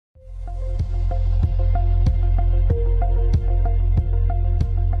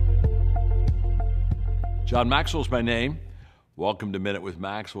John Maxwell's my name. Welcome to Minute with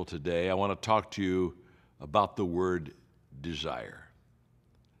Maxwell today. I want to talk to you about the word desire.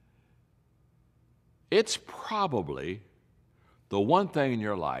 It's probably the one thing in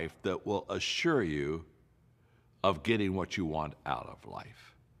your life that will assure you of getting what you want out of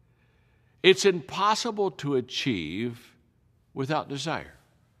life. It's impossible to achieve without desire.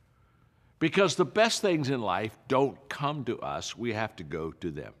 Because the best things in life don't come to us, we have to go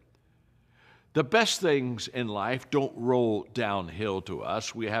to them. The best things in life don't roll downhill to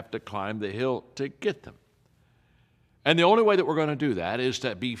us, we have to climb the hill to get them. And the only way that we're going to do that is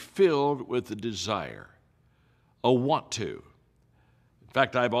to be filled with the desire, a want to. In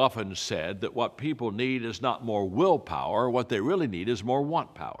fact, I've often said that what people need is not more willpower, what they really need is more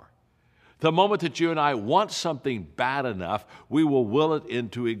want power. The moment that you and I want something bad enough, we will will it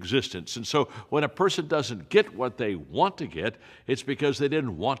into existence. And so when a person doesn't get what they want to get, it's because they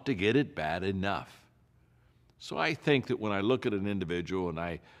didn't want to get it bad enough. So I think that when I look at an individual and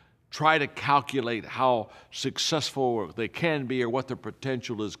I try to calculate how successful they can be or what their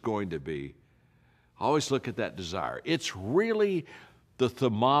potential is going to be, I always look at that desire. It's really the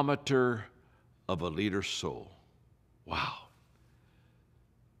thermometer of a leader's soul. Wow.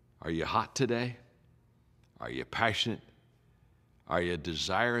 Are you hot today? Are you passionate? Are you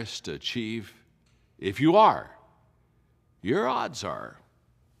desirous to achieve? If you are, your odds are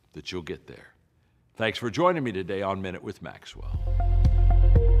that you'll get there. Thanks for joining me today on Minute with Maxwell.